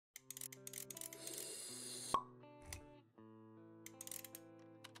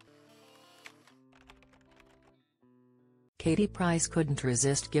Katie Price couldn't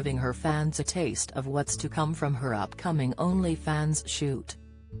resist giving her fans a taste of what's to come from her upcoming OnlyFans shoot.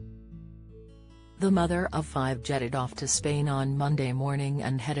 The mother of 5 jetted off to Spain on Monday morning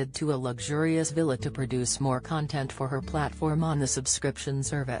and headed to a luxurious villa to produce more content for her platform on the subscription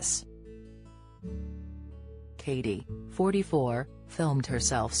service. Katie, 44, filmed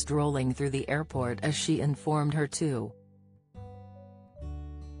herself strolling through the airport as she informed her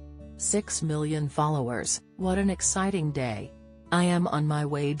 2.6 million followers, "What an exciting day. I am on my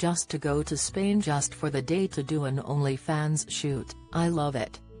way just to go to Spain just for the day to do an OnlyFans shoot, I love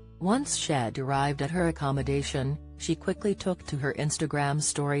it." Once Shed arrived at her accommodation, she quickly took to her Instagram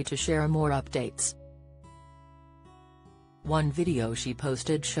story to share more updates. One video she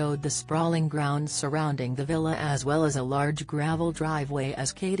posted showed the sprawling grounds surrounding the villa as well as a large gravel driveway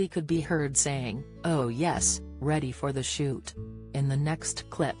as Katie could be heard saying, "Oh yes, ready for the shoot." In the next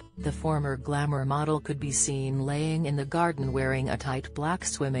clip, the former glamour model could be seen laying in the garden wearing a tight black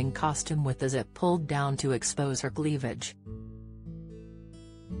swimming costume with the zip pulled down to expose her cleavage.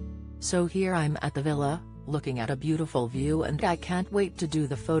 "So here I'm at the villa, looking at a beautiful view and I can't wait to do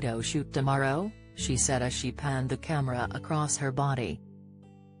the photo shoot tomorrow," she said as she panned the camera across her body,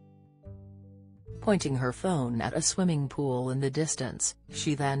 pointing her phone at a swimming pool in the distance.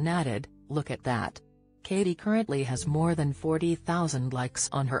 She then added, "Look at that." Katie currently has more than 40,000 likes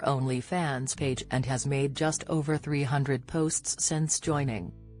on her OnlyFans page and has made just over 300 posts since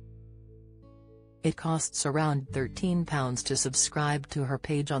joining. It costs around £13 to subscribe to her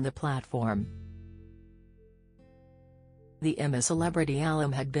page on the platform. The IMA celebrity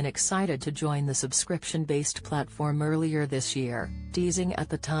alum had been excited to join the subscription-based platform earlier this year, teasing at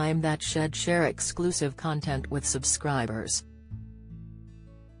the time that she'd share exclusive content with subscribers.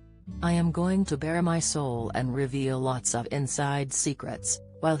 "I am going to bare my soul and reveal lots of inside secrets,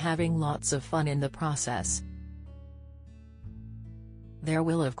 while having lots of fun in the process. There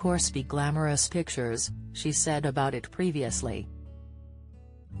will of course be glamorous pictures," she said about it previously.